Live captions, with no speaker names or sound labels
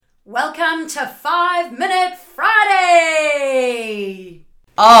Welcome to 5 Minute Friday!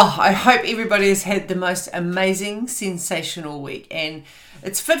 Oh, I hope everybody has had the most amazing, sensational week. And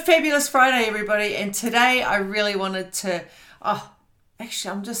it's Fit Fabulous Friday, everybody. And today I really wanted to...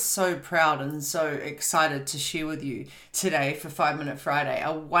 Actually, I'm just so proud and so excited to share with you today for 5 Minute Friday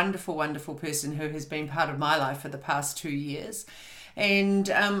a wonderful, wonderful person who has been part of my life for the past 2 years. And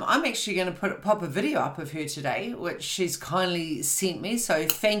I'm actually going to pop a video up of her today, which she's kindly sent me. So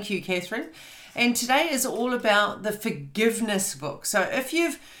thank you, Catherine. And today is all about the forgiveness book. So if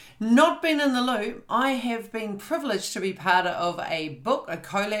you've not been in the loop, I have been privileged to be part of a book, a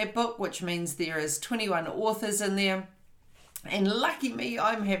collab book, which means there is 21 authors in there. And lucky me,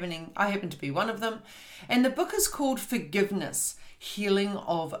 I happen to be one of them. And the book is called Forgiveness, Healing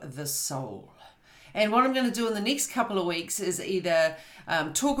of the Soul. And what I'm going to do in the next couple of weeks is either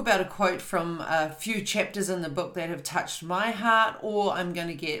talk about a quote from a few chapters in the book that have touched my heart, or I'm going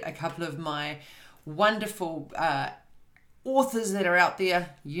to get a couple of my wonderful authors that are out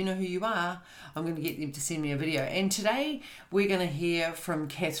there. You know who you are. I'm going to get them to send me a video. And today we're going to hear from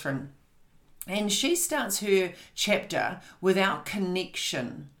Catherine. And she starts her chapter, Without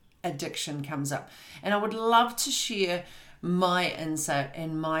Connection, Addiction Comes Up. And I would love to share my insight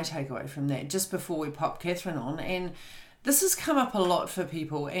and my takeaway from that just before we pop Catherine on. And this has come up a lot for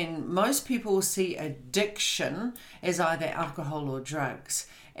people, and most people see addiction as either alcohol or drugs.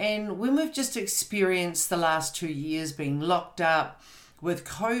 And when we've just experienced the last 2 years being locked up with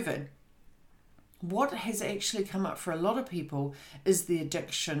COVID, what has actually come up for a lot of people is the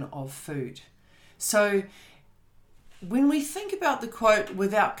addiction of food. So when we think about the quote,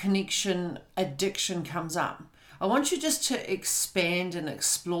 without connection, addiction comes up, I want you just to expand and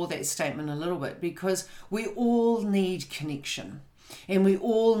explore that statement a little bit, because we all need connection and we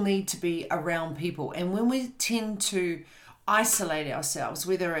all need to be around people. And when we tend to isolate ourselves,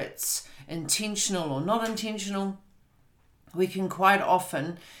 whether it's intentional or not intentional, we can quite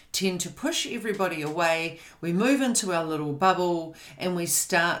often tend to push everybody away. We move into our little bubble and we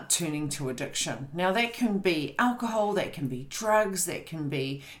start turning to addiction. Now that can be alcohol, that can be drugs, that can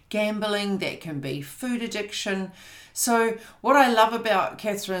be gambling, that can be food addiction. So what I love about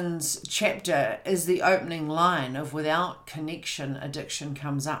Catherine's chapter is the opening line of without connection, addiction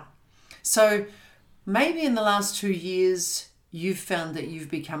comes up. So maybe in the last 2 years, you've found that you've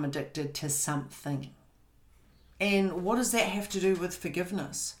become addicted to something. And what does that have to do with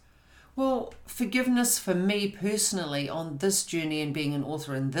forgiveness? Well, forgiveness for me personally on this journey and being an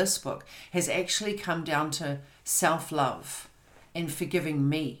author in this book has actually come down to self-love and forgiving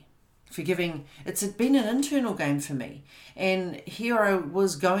me. It's been an internal game for me. And here I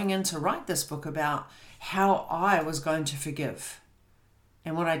was going in to write this book about how I was going to forgive.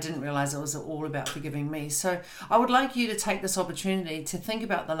 And what I didn't realize, it was all about forgiving me. So I would like you to take this opportunity to think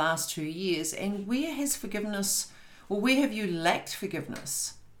about the last 2 years and where has forgiveness, or where have you lacked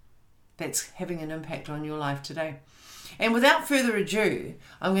forgiveness that's having an impact on your life today. And without further ado,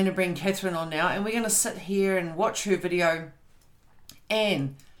 I'm going to bring Catherine on now, and we're going to sit here and watch her video,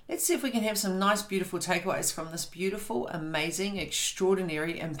 and let's see if we can have some nice, beautiful takeaways from this beautiful, amazing,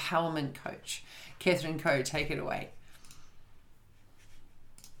 extraordinary empowerment coach. Catherine Coe, take it away.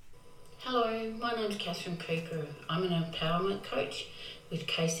 Hello, my name's Catherine Cooper. I'm an empowerment coach with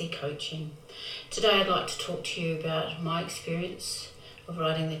Casey Coaching. Today I'd like to talk to you about my experience of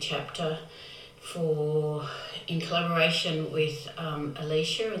writing the chapter in collaboration with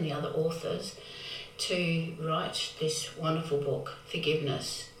Alicia and the other authors to write this wonderful book,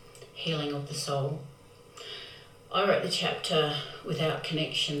 Forgiveness, Healing of the Soul. I wrote the chapter, Without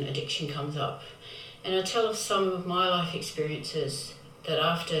Connection, Addiction Comes Up, and I tell of some of my life experiences that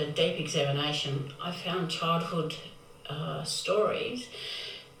after deep examination, I found childhood stories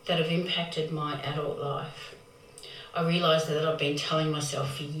that have impacted my adult life. I realised that I've been telling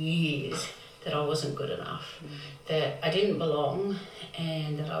myself for years that I wasn't good enough, that I didn't belong,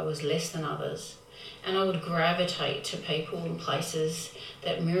 and that I was less than others. And I would gravitate to people and places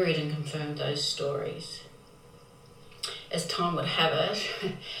that mirrored and confirmed those stories. As time would have it,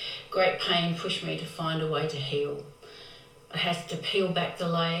 great pain pushed me to find a way to heal. I had to peel back the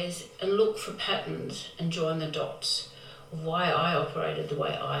layers and look for patterns and join the dots of why I operated the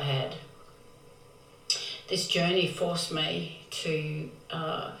way I had. This journey forced me to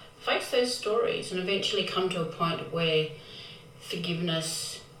face those stories and eventually come to a point where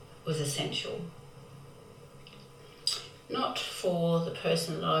forgiveness was essential. Not for the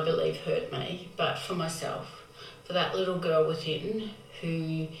person that I believe hurt me, but for myself, for that little girl within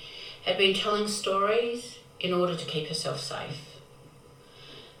who had been telling stories in order to keep herself safe.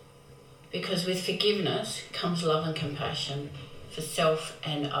 Because with forgiveness comes love and compassion. for self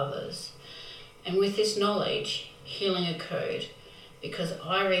and others. And with this knowledge, healing occurred because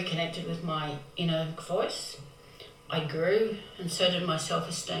I reconnected with my inner voice. I grew, and so did my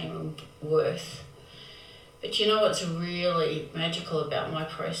self-esteem and worth. But you know what's really magical about my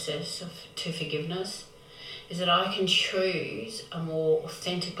process to forgiveness is that I can choose a more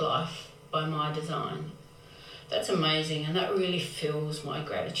authentic life by my design. That's amazing, and that really fills my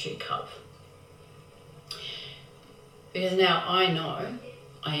gratitude cup. Because now I know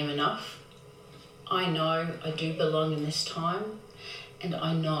I am enough. I know I do belong in this time, and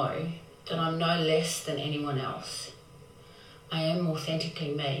I know that I'm no less than anyone else. I am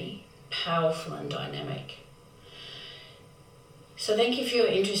authentically me, powerful and dynamic. So thank you for your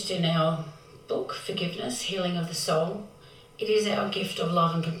interest in our book, Forgiveness, Healing of the Soul. It is our gift of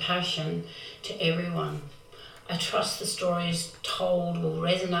love and compassion to everyone. I trust the stories told will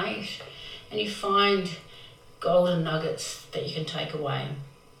resonate and you find golden nuggets that you can take away.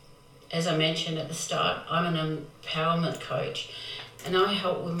 As I mentioned at the start, I'm an empowerment coach and I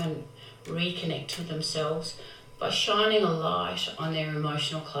help women reconnect with themselves by shining a light on their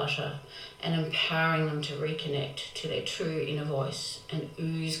emotional clutter and empowering them to reconnect to their true inner voice and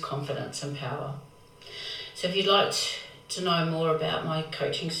ooze confidence and power. So if you'd like to know more about my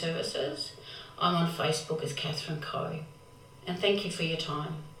coaching services, I'm on Facebook as Catherine Coe. And thank you for your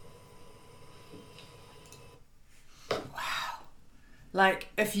time. Like,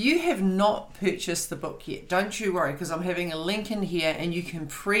 if you have not purchased the book yet, don't you worry, because I'm having a link in here and you can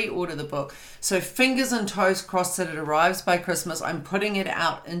pre-order the book. So fingers and toes crossed that it arrives by Christmas. I'm putting it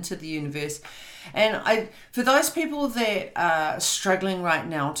out into the universe. And for those people that are struggling right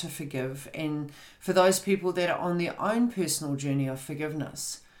now to forgive, and for those people that are on their own personal journey of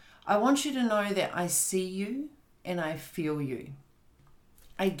forgiveness, I want you to know that I see you and I feel you.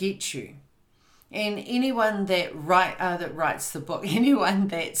 I get you. And anyone that writes the book, anyone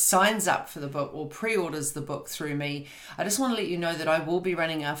that signs up for the book or pre-orders the book through me, I just want to let you know that I will be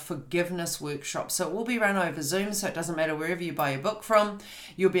running a forgiveness workshop. So it will be run over Zoom, so it doesn't matter wherever you buy your book from.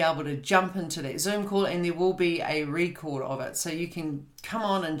 You'll be able to jump into that Zoom call and there will be a record of it. So you can come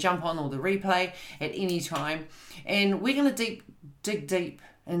on and jump on or the replay at any time. And we're going to dig deep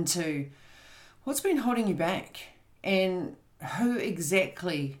into what's been holding you back and who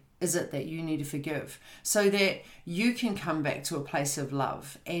exactly is it that you need to forgive so that you can come back to a place of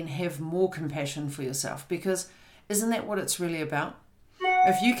love and have more compassion for yourself, because isn't that what it's really about?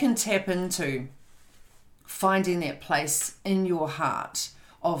 If you can tap into finding that place in your heart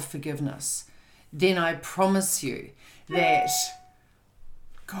of forgiveness, then I promise you that,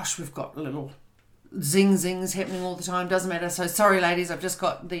 gosh, we've got little zings happening all the time, doesn't matter. So sorry ladies, I've just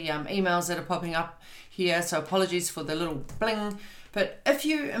got the emails that are popping up here, so apologies for the little bling. But if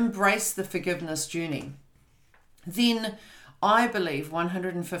you embrace the forgiveness journey, then I believe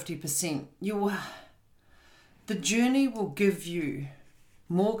 150% the journey will give you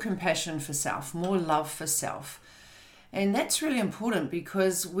more compassion for self, more love for self. And that's really important,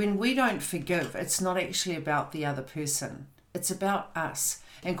 because when we don't forgive, it's not actually about the other person. It's about us.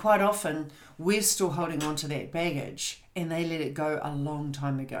 And quite often, we're still holding on to that baggage and they let it go a long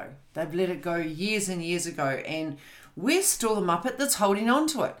time ago. They've let it go years and years ago, and we're still the muppet that's holding on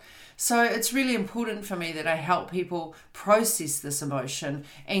to it. So it's really important for me that I help people process this emotion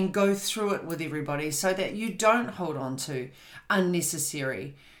and go through it with everybody so that you don't hold on to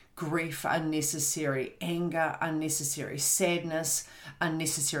unnecessary grief, unnecessary anger, unnecessary sadness,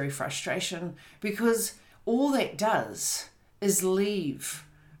 unnecessary frustration, because all that does is leave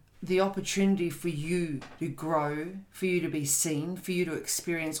the opportunity for you to grow, for you to be seen, for you to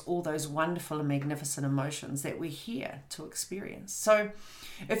experience all those wonderful and magnificent emotions that we're here to experience. So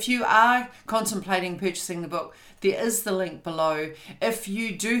if you are contemplating purchasing the book, there is the link below. If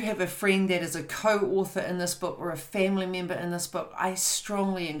you do have a friend that is a co-author in this book or a family member in this book, I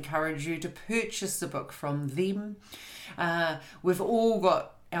strongly encourage you to purchase the book from them. We've all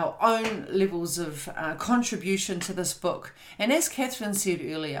got our own levels of contribution to this book. And as Catherine said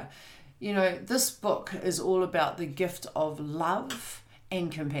earlier, you know, this book is all about the gift of love and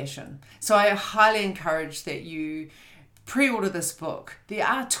compassion. So I highly encourage that you pre-order this book. There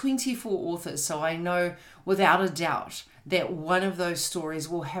are 24 authors, so I know without a doubt that one of those stories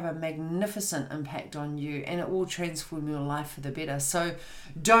will have a magnificent impact on you and it will transform your life for the better. So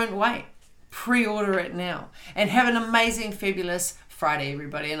don't wait. Pre-order it now. And have an amazing, fabulous Friday,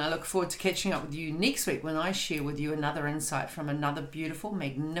 everybody, and I look forward to catching up with you next week when I share with you another insight from another beautiful,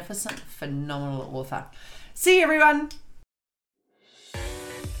 magnificent, phenomenal author. See you, everyone.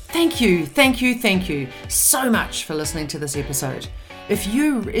 Thank you so much for listening to this episode. If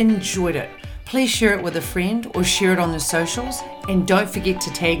you enjoyed it, please share it with a friend or share it on the socials, and don't forget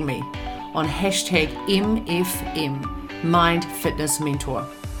to tag me on #MFM, Mind Fitness Mentor.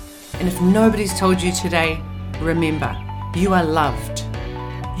 And if nobody's told you today, remember, you are loved,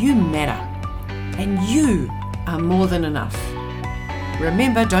 you matter, and you are more than enough.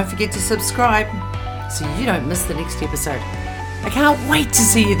 Remember, don't forget to subscribe so you don't miss the next episode. I can't wait to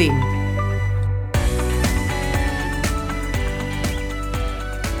see you then.